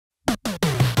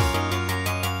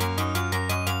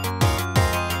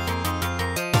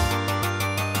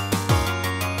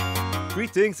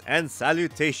Greetings and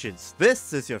salutations.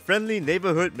 This is your friendly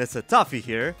neighborhood Mr. Toffee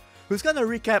here, who's gonna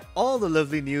recap all the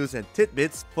lovely news and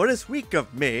tidbits for this week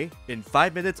of May in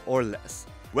 5 minutes or less.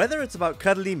 Whether it's about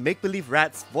cuddly make-believe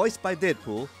rats voiced by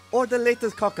Deadpool, or the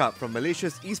latest cock-up from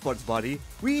Malaysia's esports body,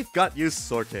 we've got you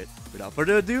sorted. Without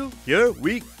further ado, here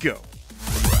we go.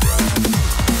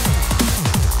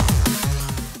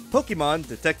 Pokemon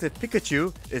Detective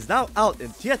Pikachu is now out in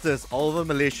theaters all over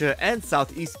Malaysia and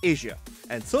Southeast Asia,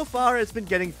 and so far it's been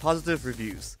getting positive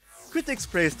reviews. Critics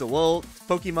praise the world,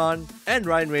 Pokemon, and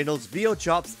Ryan Reynolds' VO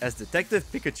chops as Detective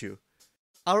Pikachu.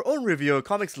 Our own reviewer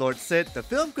Comics Lord said the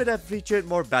film could have featured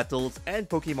more battles and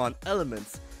Pokemon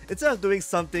elements, instead of doing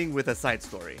something with a side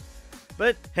story.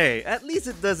 But hey, at least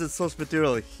it does its source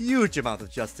material a huge amount of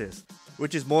justice,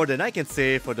 which is more than I can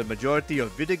say for the majority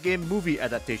of video game movie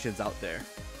adaptations out there.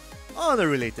 On a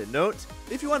related note,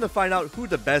 if you want to find out who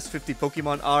the best 50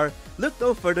 Pokemon are, look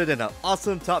no further than our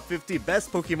awesome top 50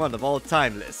 best Pokemon of all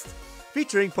time list,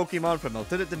 featuring Pokemon from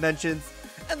alternate dimensions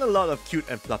and a lot of cute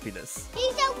and fluffiness.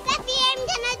 He's so fluffy, I'm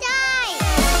gonna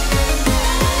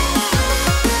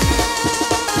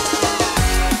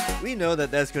die! We know that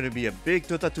there's going to be a big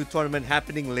Dota 2 tournament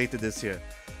happening later this year,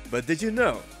 but did you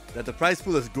know that the prize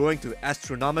pool is growing to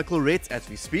astronomical rates as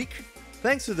we speak?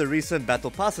 Thanks to the recent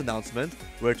Battle Pass announcement,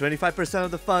 where 25%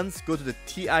 of the funds go to the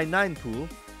TI9 pool,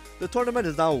 the tournament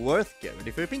is now worth, get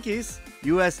ready for your pinkies,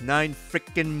 US 9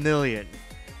 frickin' million.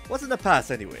 What's in the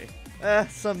past anyway?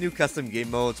 Some new custom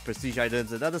game modes, prestige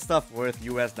items, and other stuff worth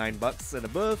US $9 and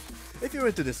above if you're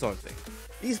into this sort of thing.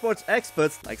 Esports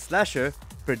experts like Slasher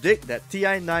predict that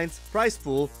TI9's prize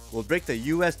pool will break the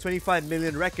US 25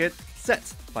 million record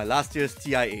set by last year's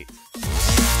TI8.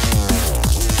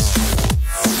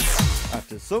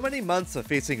 After so many months of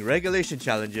facing regulation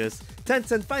challenges,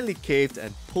 Tencent finally caved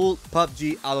and pulled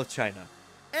PUBG out of China,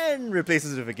 and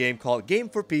replaces it with a game called Game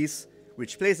for Peace,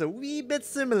 which plays a wee bit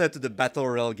similar to the Battle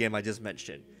Royale game I just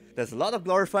mentioned. There's a lot of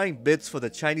glorifying bits for the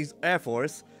Chinese Air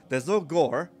Force, there's no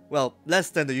gore, well, less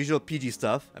than the usual PG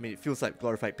stuff, I mean it feels like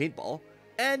glorified paintball,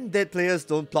 and dead players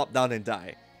don't plop down and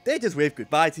die, they just wave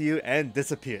goodbye to you and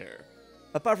disappear.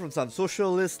 Apart from some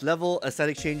socialist level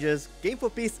aesthetic changes, Game for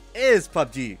Peace is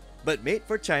PUBG, but made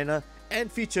for China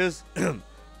and features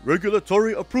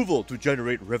regulatory approval to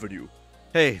generate revenue.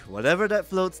 Hey, whatever that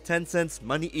floats Tencent's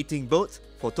money-eating boat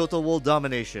for total world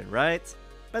domination, right?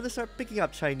 Better start picking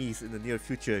up Chinese in the near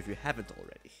future if you haven't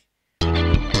already.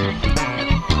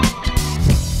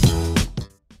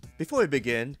 Before we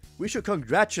begin, we should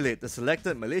congratulate the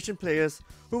selected Malaysian players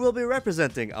who will be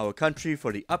representing our country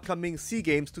for the upcoming SEA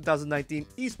Games 2019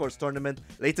 esports tournament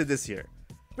later this year.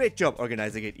 Great job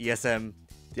organizing it, ESM.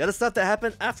 The other stuff that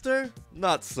happened after?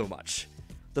 Not so much.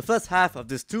 The first half of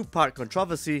this two-part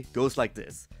controversy goes like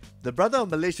this. The brother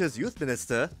of Malaysia's youth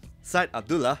minister, Syed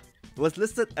Abdullah, was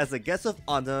listed as a guest of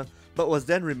honor but was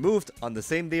then removed on the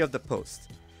same day of the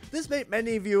post. This made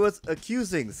many viewers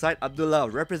accusing Syed Abdullah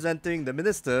of representing the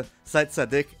minister, Syed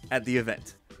Saddiq, at the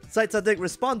event. Syed Saddiq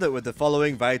responded with the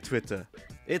following via Twitter.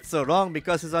 "It's so wrong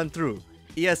because it's untrue.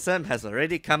 ESM has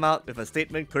already come out with a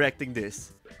statement correcting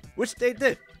this." Which they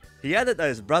did. He added that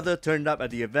his brother turned up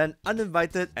at the event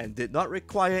uninvited and did not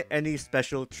require any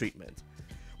special treatment.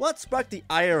 What sparked the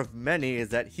ire of many is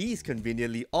that he's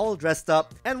conveniently all dressed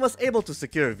up and was able to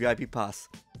secure a VIP pass.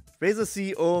 Razer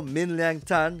CEO Min Liang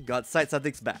Tan got Syed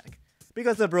Saddiq's back,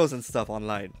 because they're bros and stuff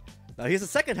online. Now here's the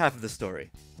second half of the story.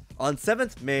 On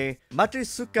 7th May, Majlis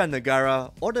Sukan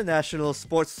Negara, or the National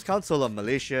Sports Council of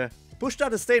Malaysia, pushed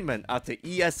out a statement after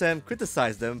ESM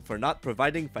criticized them for not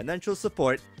providing financial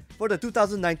support for the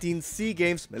 2019 SEA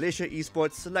Games Malaysia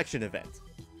Esports Selection event.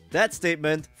 That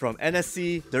statement from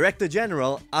NSC Director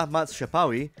General Ahmad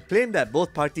Shapawi claimed that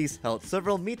both parties held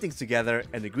several meetings together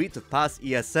and agreed to pass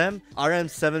ESM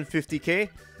RM750K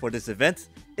for this event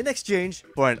in exchange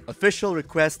for an official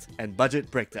request and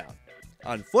budget breakdown.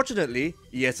 Unfortunately,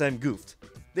 ESM goofed.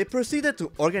 They proceeded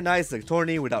to organize the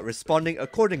tourney without responding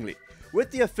accordingly, with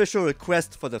the official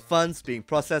request for the funds being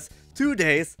processed 2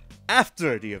 days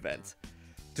after the event.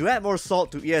 To add more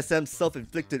salt to ESM's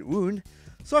self-inflicted wound,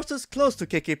 sources close to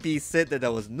KKP said that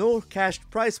there was no cash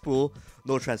prize pool,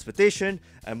 no transportation,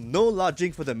 and no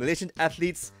lodging for the Malaysian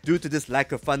athletes due to this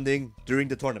lack of funding during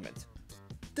the tournament.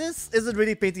 This isn't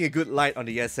really painting a good light on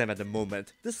the ESM at the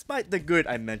moment, despite the good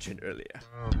I mentioned earlier.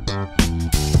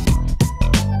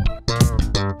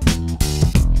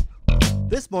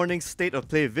 This morning's State of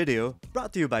Play video,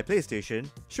 brought to you by PlayStation,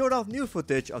 showed off new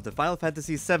footage of the Final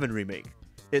Fantasy VII Remake.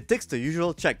 It ticks the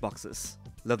usual checkboxes.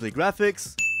 Lovely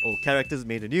graphics, old characters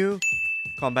made anew,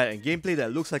 combat and gameplay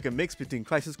that looks like a mix between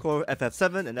Crisis Core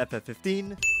FF7 and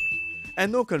FF15, and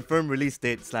no confirmed release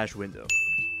date/window.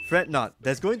 Fret not,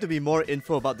 there's going to be more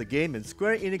info about the game in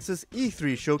Square Enix's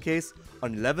E3 showcase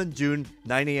on 11 June,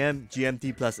 9 AM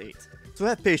GMT+8. So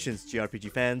have patience,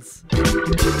 JRPG fans.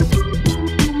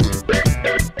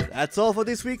 That's all for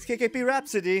this week's KKP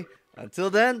Rhapsody. Until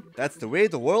then, that's the way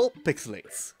the world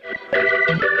pixelates.